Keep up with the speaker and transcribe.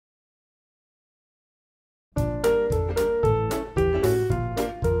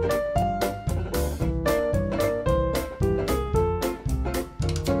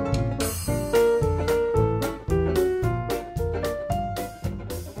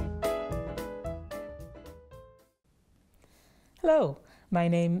Hello, my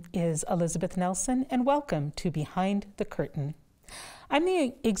name is Elizabeth Nelson, and welcome to Behind the Curtain. I'm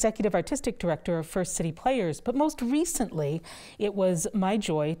the Executive Artistic Director of First City Players, but most recently, it was my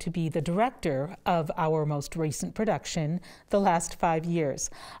joy to be the director of our most recent production, The Last 5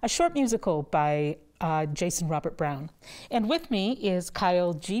 Years, a short musical by Jason Robert Brown. And with me is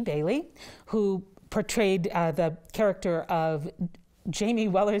Kyle G. Bailey, who portrayed the character of Jamie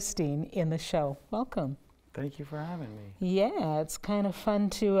Wellerstein in the show. Welcome. Thank you for having me. Yeah, it's kind of fun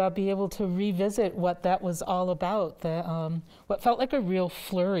to be able to revisit what that was all about. What felt like a real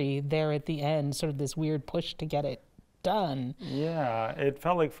flurry there at the end, sort of this weird push to get it done. Yeah, it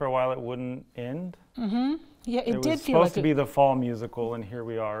felt like for a while it wouldn't end. Mm-hmm. Yeah, it did feel like it was supposed to be the fall musical, and here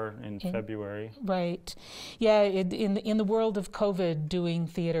we are in February. Right. Yeah, in the world of COVID, doing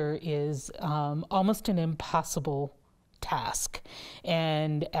theater is almost an impossible task.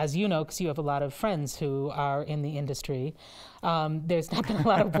 And as you know, because you have a lot of friends who are in the industry, there's not been a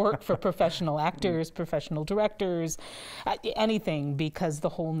lot of work for professional actors, professional directors, anything, because the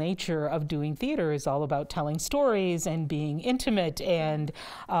whole nature of doing theater is all about telling stories and being intimate and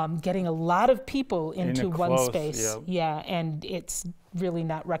getting a lot of people into one space. Yep. Yeah, and it's really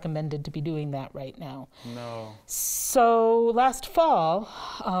not recommended to be doing that right now. No. So last fall,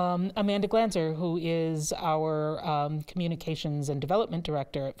 Amanda Glanzer, who is our communications and development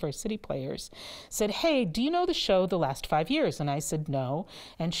director at First City Players, said, "Hey, do you know the show The Last 5 Years?" And I said, "No."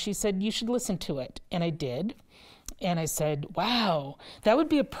 And she said, "You should listen to it." And I did. And I said, "Wow, that would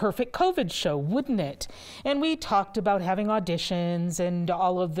be a perfect COVID show, wouldn't it?" And we talked about having auditions and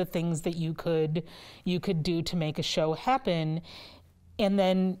all of the things that you could do to make a show happen. And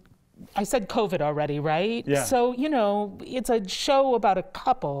then I said COVID already, right? Yeah. So, you know, it's a show about a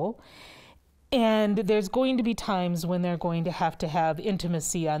couple, and there's going to be times when they're going to have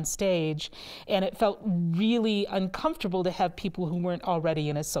intimacy on stage, and it felt really uncomfortable to have people who weren't already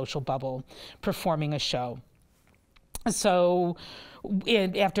in a social bubble performing a show. So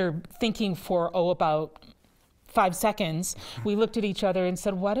after thinking for, about 5 seconds, we looked at each other and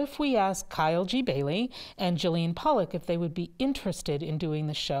said, what if we asked Kyle G. Bailey and Jillian Pollack if they would be interested in doing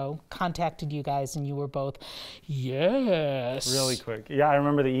the show? Contacted you guys, and you were both, yes. Really quick. Yeah, I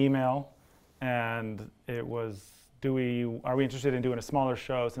remember the email, and it was, are we interested in doing a smaller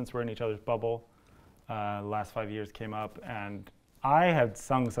show since we're in each other's bubble? The last 5 years came up, and I had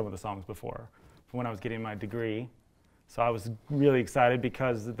sung some of the songs before from when I was getting my degree. So I was really excited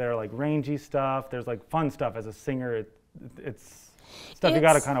because they're like rangy stuff. There's like fun stuff as a singer. It's stuff you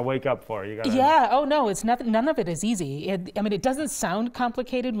got to kind of wake up for. You got. Yeah. Oh no, it's nothing. None of it is easy. I mean, it doesn't sound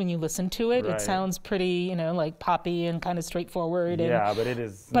complicated when you listen to it. Right. It sounds pretty, like poppy and kind of straightforward. Yeah, but it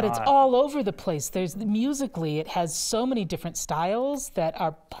is. But it's all over the place. Musically, it has so many different styles that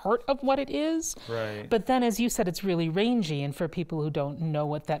are part of what it is. Right. But then, as you said, it's really rangy. And for people who don't know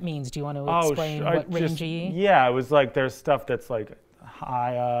what that means, do you want to explain what rangy? Yeah, it was like there's stuff that's like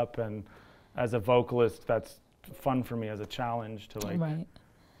high up, and as a vocalist, that's fun for me as a challenge to like, right.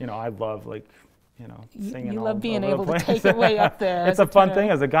 I love singing. You love being able to take it way up there. It's a fun thing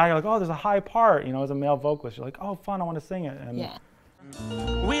as a guy. You're like, oh, there's a high part. As a male vocalist, you're like, oh, fun, I want to sing it. And yeah.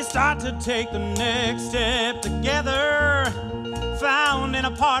 We start to take the next step together. Found an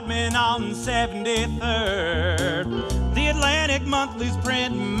apartment on 73rd. The Atlantic Monthly's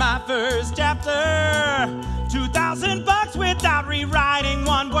printing my first chapter. $2,000 without rewriting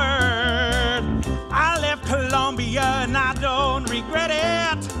one word. I left Columbia and I don't regret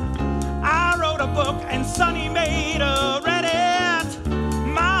it. I wrote a book and Sonny made a Reddit.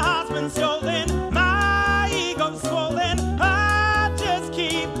 My husband's stolen, my ego's swollen. I just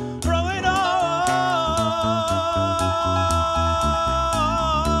keep rolling on.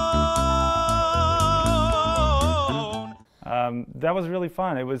 That was really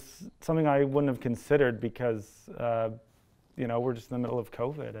fun. It was something I wouldn't have considered because, we're just in the middle of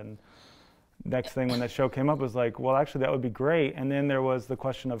COVID. And next thing when that show came up was like, well, actually, that would be great. And then there was the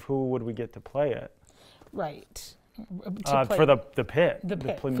question of who would we get to play it? Right. For the pit. The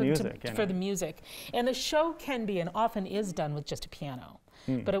pit. For music. For the music. And the show can be and often is done with just a piano.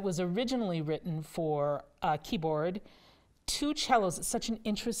 But it was originally written for a keyboard, 2 cellos. It's such an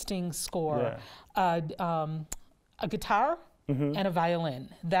interesting score. Yeah. A guitar and a violin.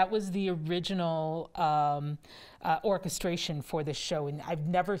 That was the original orchestration for this show, and I've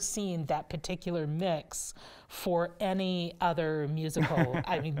never seen that particular mix for any other musical.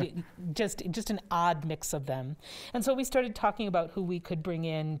 I mean, just an odd mix of them. And so we started talking about who we could bring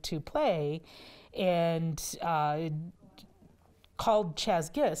in to play, and called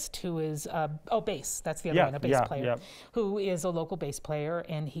Chaz Gist, who is bass. That's the other one, a bass player, who is a local bass player,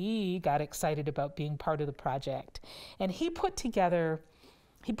 and he got excited about being part of the project, and he put together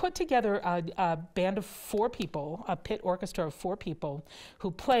a band of 4 people, a pit orchestra of 4 people, who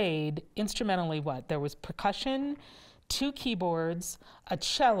played instrumentally what? There was percussion, 2 keyboards, a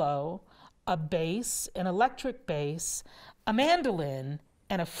cello, a bass, an electric bass, a mandolin,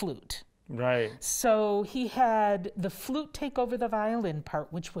 and a flute. Right. So he had the flute take over the violin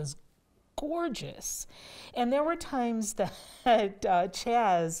part, which was gorgeous. And there were times that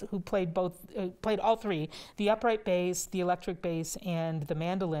Chaz, who played all 3, the upright bass, the electric bass, and the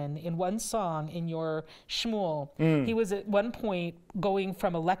mandolin in one song in your Shmuel, he was at one point going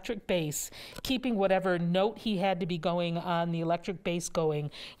from electric bass, keeping whatever note he had to be going on the electric bass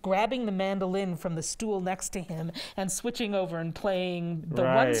going, grabbing the mandolin from the stool next to him and switching over and playing the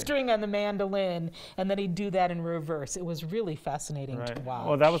one string on the mandolin, and then he'd do that in reverse. It was really fascinating to watch.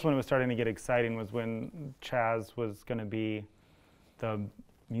 Well, that was when it was starting to get exciting, was when Chaz was going to be the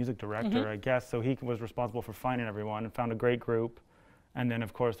music director, I guess. So he was responsible for finding everyone and found a great group. And then,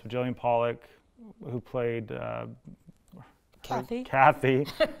 of course, Jillian Pollack, who played Kathy,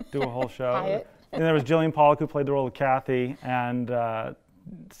 do a whole show. And there was Jillian Pollack, who played the role of Kathy. And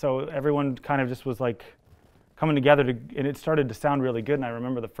so everyone kind of just was like coming together, and it started to sound really good. And I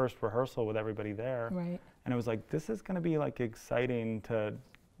remember the first rehearsal with everybody there. Right. And it was like, this is going to be like exciting to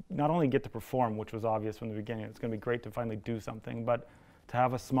not only get to perform, which was obvious from the beginning, it's going to be great to finally do something, but to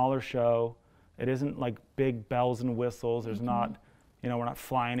have a smaller show. It isn't like big bells and whistles. There's not, we're not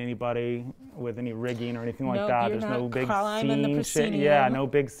flying anybody with any rigging or anything like that. There's no big scene. No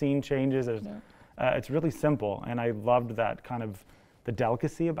big scene changes. It's really simple, and I loved that kind of the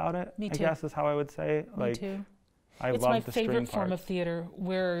delicacy about it. Me too. I guess is how I would say it. Me too. It's my favorite form of theater,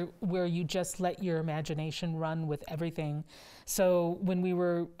 where you just let your imagination run with everything. So when we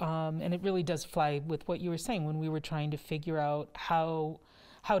were, and it really does fly with what you were saying, when we were trying to figure out how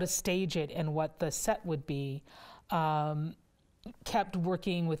to stage it and what the set would be, kept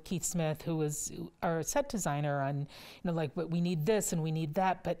working with Keith Smith, who was our set designer, on, but we need this and we need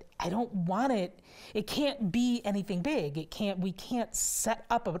that, but I don't want it. It can't be anything big. We can't set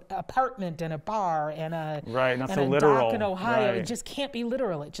up an apartment and a bar and a dock in Ohio. Right. It just can't be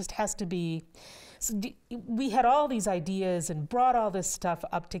literal. It just has to be. So we had all these ideas and brought all this stuff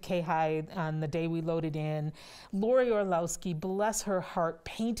up to K-High on the day we loaded in. Lori Orlowski, bless her heart,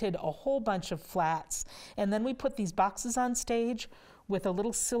 painted a whole bunch of flats. And then we put these boxes on stage with a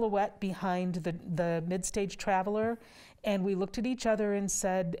little silhouette behind the mid-stage traveler. And we looked at each other and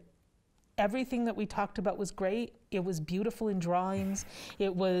said, everything that we talked about was great. It was beautiful in drawings.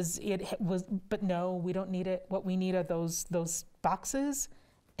 It was, but no, we don't need it. What we need are those boxes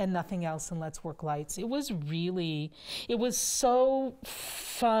and nothing else, and let's work lights. It was so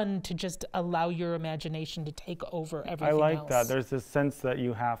fun to just allow your imagination to take over everything else. I like that. There's this sense that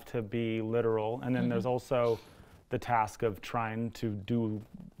you have to be literal, and then there's also the task of trying to do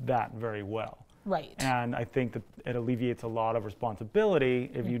that very well. Right. And I think that it alleviates a lot of responsibility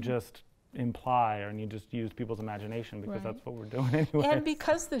if you just imply and you just use people's imagination, because that's what we're doing anyway. And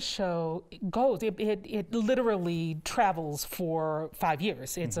because the show goes, it literally travels for 5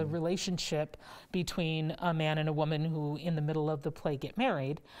 years. It's a relationship between a man and a woman who in the middle of the play get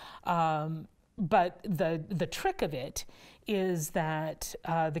married. But the trick of it is that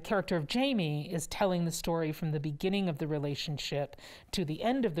the character of Jamie is telling the story from the beginning of the relationship to the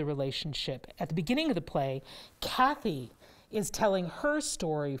end of the relationship. At the beginning of the play, Kathy is telling her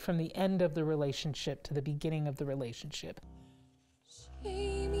story from the end of the relationship to the beginning of the relationship.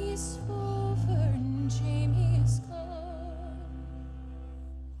 Jamie is over and Jamie is gone.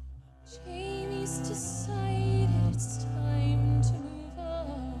 Jamie's decided it's time to move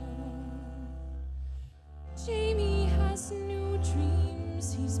on. Jamie has new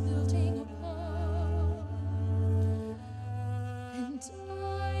dreams he's building upon. And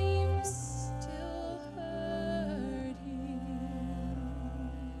I'm still hurting.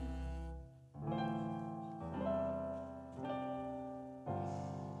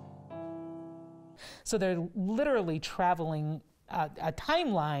 So they're literally traveling a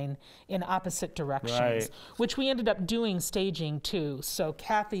timeline in opposite directions, which we ended up doing staging too. So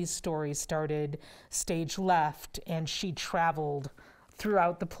Kathy's story started stage left, and she traveled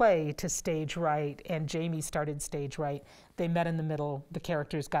throughout the play to stage right, and Jamie started stage right. They met in the middle, the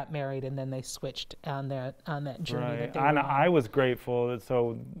characters got married, and then they switched on that journey that they were on. I was grateful that,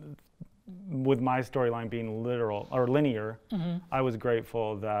 so with my storyline being literal or linear, I was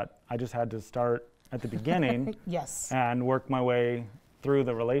grateful that I just had to start at the beginning yes, and work my way through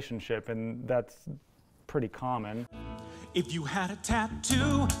the relationship, and that's pretty common. If you had a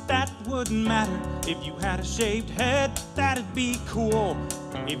tattoo, that wouldn't matter. If you had a shaved head, that'd be cool.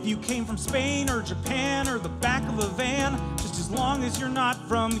 If you came from Spain or Japan or the back of a van, just as long as you're not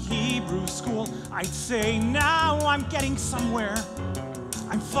from Hebrew school, I'd say now I'm getting somewhere.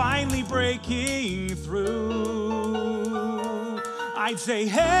 I'm finally breaking through. I'd say,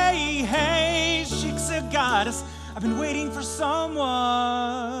 hey, hey, she's a goddess. I've been waiting for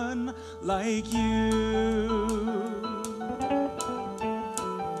someone like you.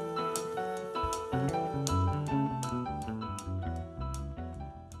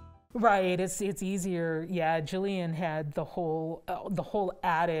 Right, it's easier. Yeah, Jillian had the whole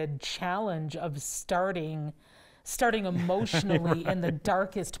added challenge of starting emotionally in the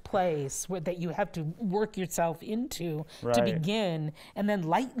darkest place that you have to work yourself into to Right. begin, and then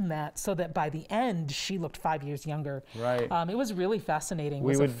lighten that so that by the end she looked 5 years younger. Right. It was really fascinating. It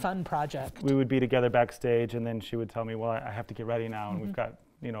was a fun project. We would be together backstage, and then she would tell me, well, I have to get ready now, and we've got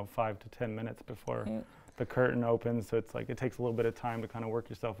 5 to 10 minutes before the curtain opens, so it's like it takes a little bit of time to kind of work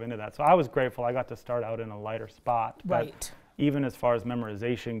yourself into that. So I was grateful I got to start out in a lighter spot. Right. But even as far as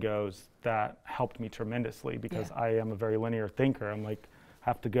memorization goes, that helped me tremendously because I am a very linear thinker. I'm like,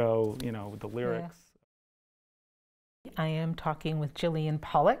 have to go, with the lyrics. I am talking with Jillian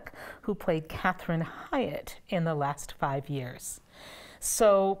Pollack, who played Catherine Hyatt in the last 5 years.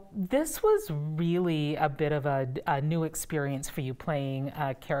 So this was really a bit of a new experience for you, playing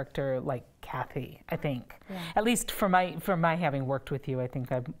a character like Kathy, I think. Yeah. At least for my having worked with you, I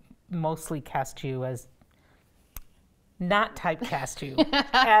think I've mostly cast you as not typecast you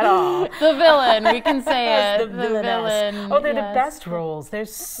at all. The villain, we can say it. The villain. Oh, they're the best roles. They're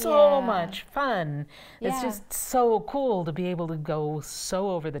so much fun. It's just so cool to be able to go so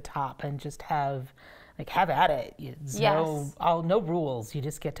over the top and just have at it. No rules. You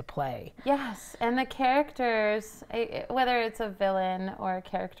just get to play. Yes, and the characters, whether it's a villain or a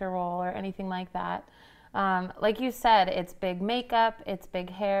character role or anything like that, like you said, it's big makeup, it's big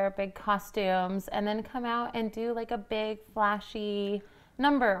hair, big costumes, and then come out and do like a big flashy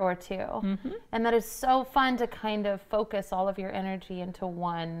number or two. And that is so fun to kind of focus all of your energy into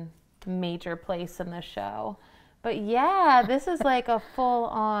one major place in the show. But yeah, this is like a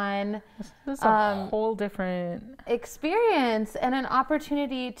full-on This is a whole different experience and an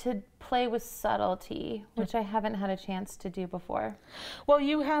opportunity to play with subtlety, which I haven't had a chance to do before. Well,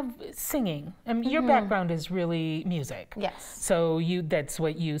 you have singing, and your background is really music. Yes. So that's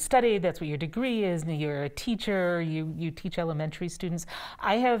what you studied, that's what your degree is, and you're a teacher, you teach elementary students.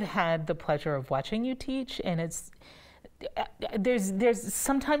 I have had the pleasure of watching you teach, and there's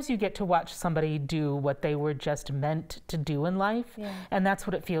sometimes you get to watch somebody do what they were just meant to do in life, and that's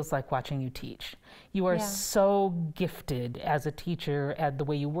what it feels like watching you teach. You are so gifted as a teacher at the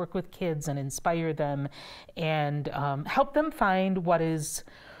way you work with kids and inspire them and help them find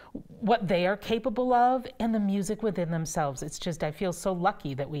what they are capable of and the music within themselves. It's just, I feel so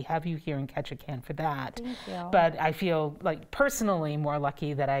lucky that we have you here in Ketchikan for that. Thank you. But I feel like personally more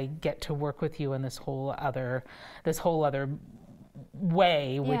lucky that I get to work with you in this whole other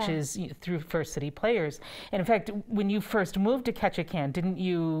way, which is through First City Players. And in fact, when you first moved to Ketchikan, didn't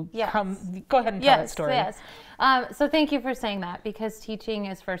you come? Go ahead and tell that story. Yes. So thank you for saying that, because teaching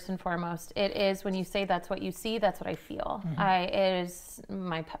is first and foremost. It is, when you say that's what you see, that's what I feel. It is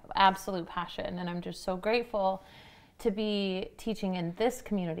my absolute passion, and I'm just so grateful to be teaching in this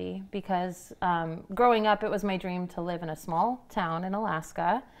community, because growing up, it was my dream to live in a small town in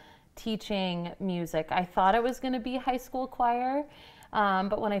Alaska teaching music. I thought it was going to be high school choir,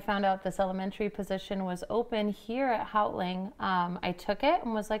 but when I found out this elementary position was open here at Houtling, I took it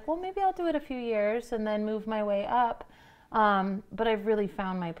and was like, well, maybe I'll do it a few years and then move my way up. But I've really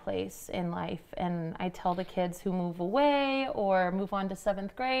found my place in life, and I tell the kids who move away or move on to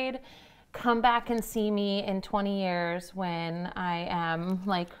 7th grade, come back and see me in 20 years when I am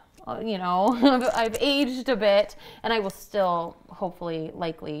like, I've aged a bit, and I will still hopefully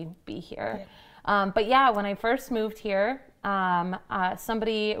likely be here. But yeah, when I first moved here,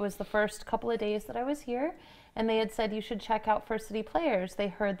 it was the first couple of days that I was here, and they had said you should check out First City Players. They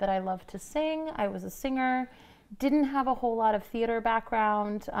heard that I loved to sing. I was a singer, didn't have a whole lot of theater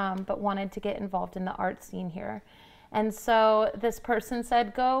background, but wanted to get involved in the art scene here. And so this person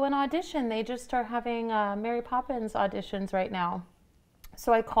said, go and audition. They just are having Mary Poppins auditions right now.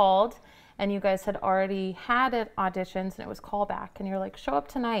 So I called, and you guys had already had auditions, and it was callback, and you're like, show up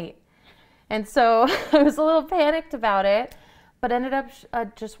tonight. And so I was a little panicked about it, but ended up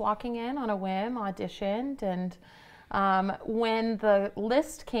just walking in on a whim, auditioned, and when the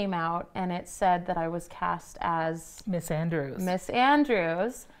list came out and it said that I was cast as Miss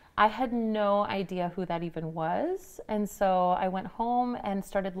Andrews, I had no idea who that even was. And so I went home and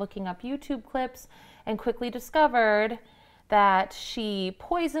started looking up YouTube clips and quickly discovered that she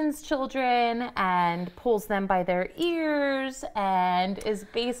poisons children and pulls them by their ears and is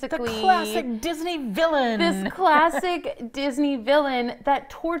basically The classic Disney villain. this classic Disney villain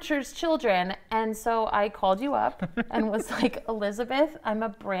that tortures children. And so I called you up and was like, Elizabeth, I'm a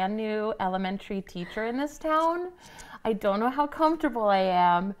brand new elementary teacher in this town. I don't know how comfortable I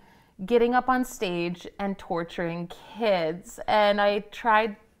am getting up on stage and torturing kids. And I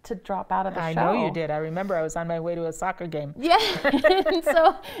tried to drop out of the show. I know you did. I remember I was on my way to a soccer game. Yeah.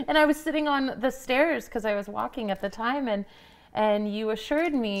 and I was sitting on the stairs because I was walking at the time, and you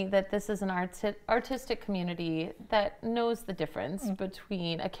assured me that this is an artistic community that knows the difference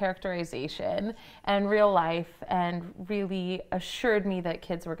between a characterization and real life, and really assured me that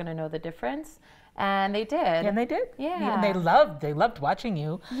kids were going to know the difference. And they did. And they did. Yeah. And they loved watching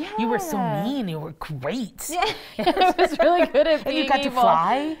you. Yeah. You were so mean. You were great. Yeah. I was really good at being And you got evil. to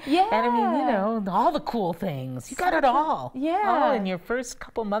fly. Yeah. And I mean, you know, all the cool things. You got it all. Yeah. All in your first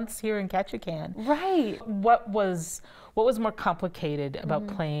couple months here in Ketchikan. Right. What was more complicated about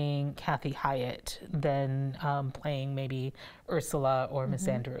playing Kathy Hyatt than playing maybe Ursula or Miss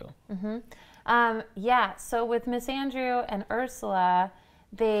Andrew? Yeah, so with Miss Andrew and Ursula,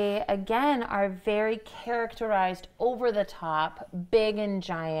 they again are very characterized, over the top, big and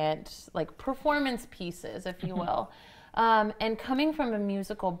giant, like performance pieces, if you will. And coming from a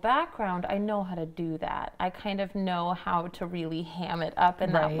musical background, I know how to do that. I kind of know how to really ham it up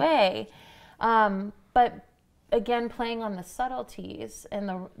in that way. But again, playing on the subtleties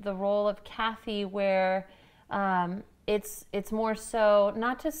and the role of Kathy, where it's more so,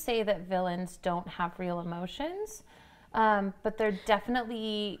 not to say that villains don't have real emotions, but they're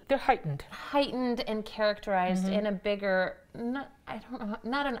definitely heightened and characterized in a bigger, not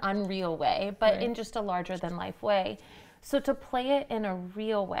an unreal way, but in just a larger than life way. So to play it in a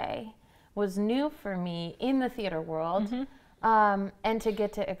real way was new for me in the theater world, and to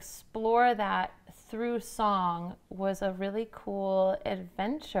get to explore that through song was a really cool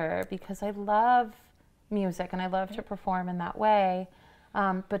adventure, because I love music and I love to perform in that way,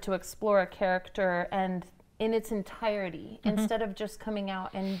 but to explore a character and in its entirety, instead of just coming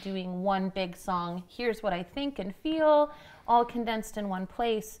out and doing one big song, here's what I think and feel, all condensed in one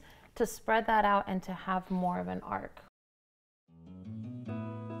place, to spread that out and to have more of an arc.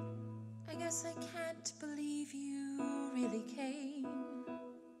 I guess I can't believe you really came,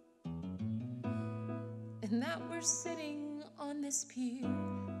 and that we're sitting on this pier.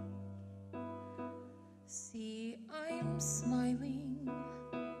 See, I'm smiling.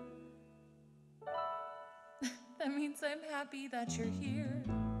 That means I'm happy that you're here.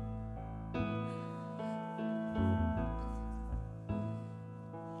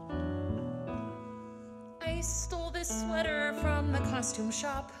 I stole this sweater from the costume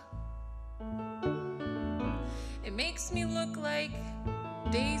shop. It makes me look like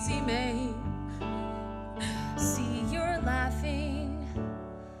Daisy May. See, you're laughing.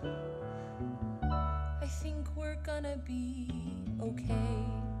 I think we're gonna be okay.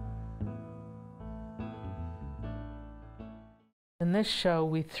 In this show,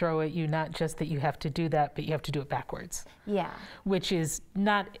 we throw at you not just that you have to do that, but you have to do it backwards. Yeah. Which is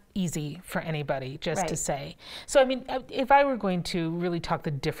not easy for anybody just to say. So, I mean, if I were going to really talk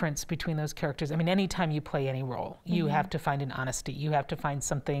the difference between those characters, I mean, anytime you play any role, you have to find an honesty. You have to find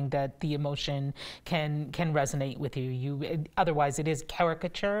something that the emotion can resonate with you. Otherwise, it is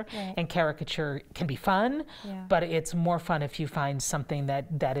caricature, and caricature can be fun, but it's more fun if you find something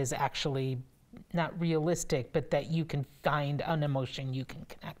that is actually not realistic, but that you can find an emotion you can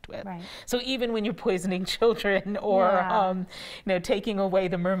connect with. Right. So even when you're poisoning children or taking away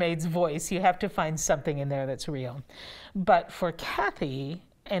the mermaid's voice, you have to find something in there that's real. But for Kathy,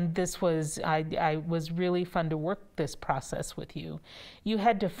 and this was, I was really fun to work this process with you. You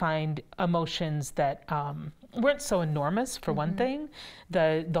had to find emotions that weren't so enormous, for one thing.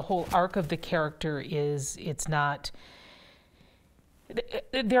 The whole arc of the character is, it's not,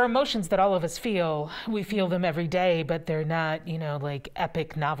 there are emotions that all of us feel. We feel them every day, but they're not, like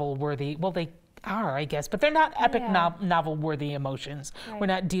epic novel worthy. Well, they are, I guess, but they're not epic novel worthy emotions. We're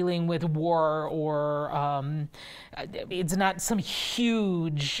not dealing with war or it's not some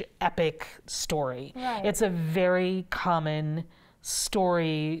huge epic story. It's a very common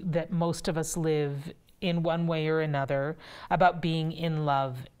story that most of us live in one way or another, about being in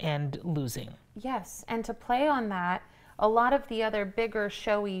love and losing. Yes, and to play on that, a lot of the other bigger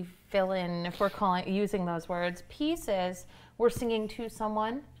showy villain, if we're using those words, pieces we're singing to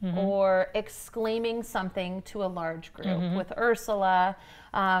someone or exclaiming something to a large group with Ursula,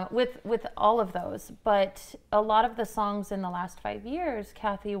 with all of those. But a lot of the songs in the last 5 years,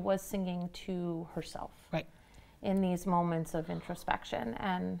 Kathy was singing to herself in these moments of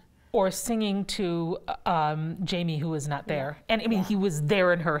introspection or singing to Jamie, who was not there. And I mean, he was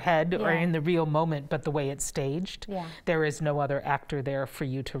there in her head or in the real moment, but the way it's staged, there is no other actor there for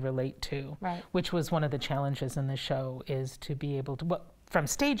you to relate to, which was one of the challenges in the show, is to be able to, from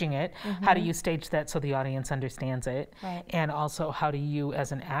staging it, how do you stage that so the audience understands it? And also, how do you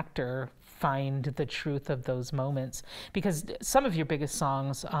as an actor find the truth of those moments? Because some of your biggest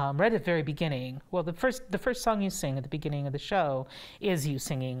songs, right at the very beginning, well, the first song you sing at the beginning of the show is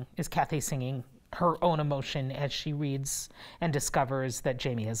Kathy singing her own emotion as she reads and discovers that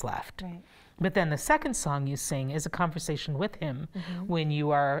Jamie has left. But then the second song you sing is a conversation with him when you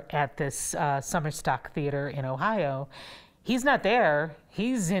are at this summer stock theater in Ohio. He's not there.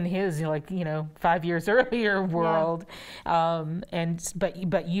 He's in his 5 years earlier world.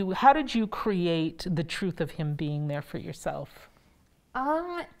 But you, how did you create the truth of him being there for yourself?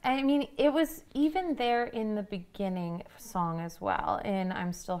 I mean, it was even there in the beginning song as well, in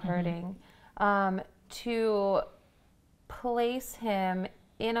I'm Still Hurting, to place him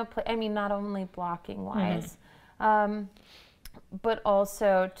in a place, I mean, not only blocking wise, but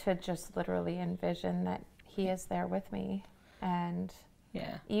also to just literally envision that he is there with me. And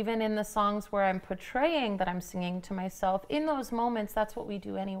even in the songs where I'm portraying that I'm singing to myself, in those moments, that's what we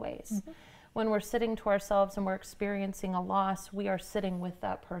do anyways. When we're sitting to ourselves and we're experiencing a loss, we are sitting with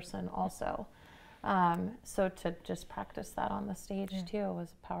that person also. So to just practice that on the stage too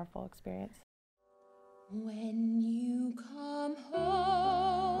was a powerful experience. When you come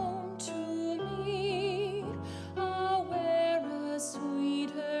home to me, I'll wear a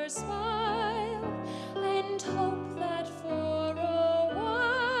sweeter smile and hope that for a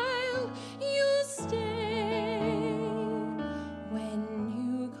while you'll stay. When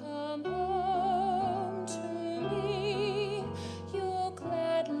you come home to me, you'll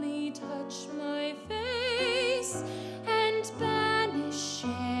gladly touch my face and banish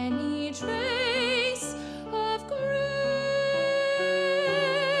any trace of gray.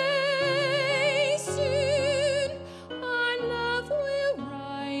 Soon our love will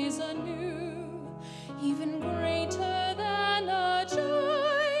rise anew, even greater than a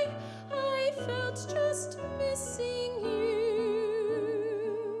joy I felt just missing you.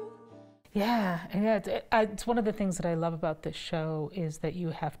 It's one of the things that I love about this show is that you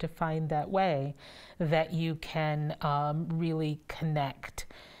have to find that way that you can really connect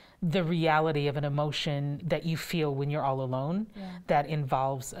the reality of an emotion that you feel when you're all alone that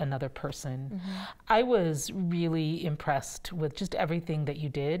involves another person. I was really impressed with just everything that you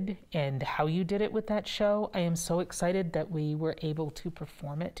did and how you did it with that show. I am so excited that we were able to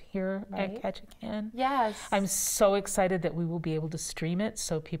perform it here at Ketchikan. Yes. I'm so excited that we will be able to stream it,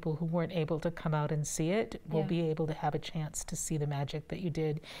 so people who weren't able to come out and see it will be able to have a chance to see the magic that you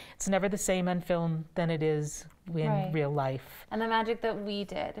did. It's never the same on film than it is in real life. And the magic that we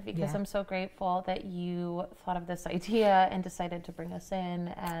did, because I'm so grateful that you thought of this idea and decided to bring us in,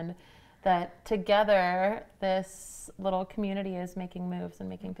 and that together this little community is making moves and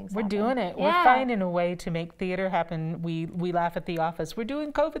making things happen. We're doing it. We're finding a way to make theater happen. We laugh at the office. We're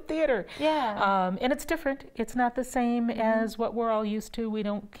doing COVID theater. And it's different. It's not the same as what we're all used to. We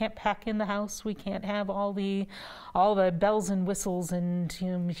can't pack in the house. We can't have all the bells and whistles and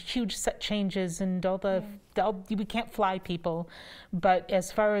huge set changes and we can't fly people. But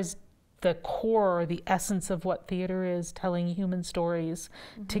as far as the core, the essence of what theater is, telling human stories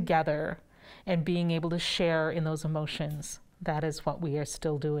together and being able to share in those emotions, that is what we are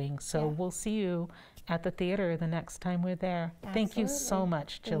still doing. So we'll see you at the theater the next time we're there. Thank you so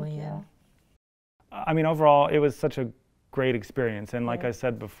much, Jillian. I mean, overall, it was such a great experience. And like I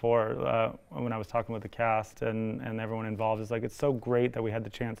said before, when I was talking with the cast and everyone involved, it's so great that we had the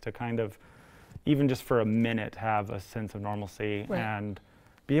chance to kind of, even just for a minute, have a sense of normalcy and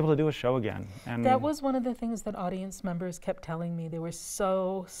be able to do a show again. And that was one of the things that audience members kept telling me. They were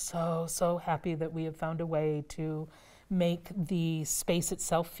so happy that we have found a way to make the space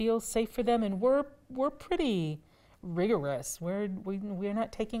itself feel safe for them. And we're pretty rigorous. We're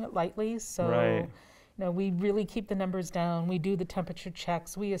not taking it lightly. So we really keep the numbers down. We do the temperature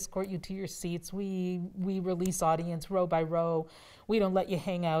checks. We escort you to your seats. We release audience row by row. We don't let you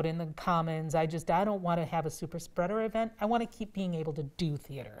hang out in the commons. I don't want to have a super spreader event. I want to keep being able to do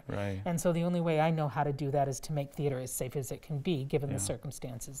theater. And so the only way I know how to do that is to make theater as safe as it can be, given the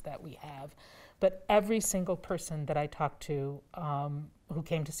circumstances that we have. But every single person that I talked to who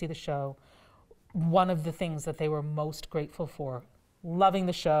came to see the show one of the things that they were most grateful for. Loving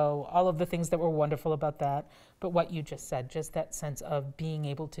the show, all of the things that were wonderful about that, but what you just said, just that sense of being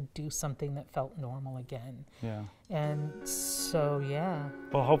able to do something that felt normal again. Yeah. And so, yeah.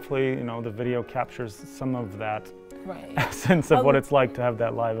 Well, hopefully, you know, the video captures some of that Right. essence of what it's like to have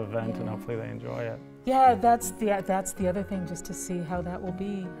that live event, and hopefully they enjoy it. Yeah, that's the other thing, just to see how that will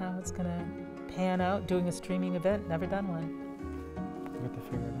be, how it's going to pan out, doing a streaming event, never done one. We have to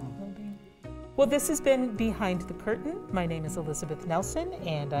figure it out. Well, this has been Behind the Curtain. My name is Elizabeth Nelson,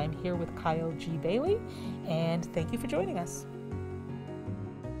 and I'm here with Kyle G. Bailey, and thank you for joining us.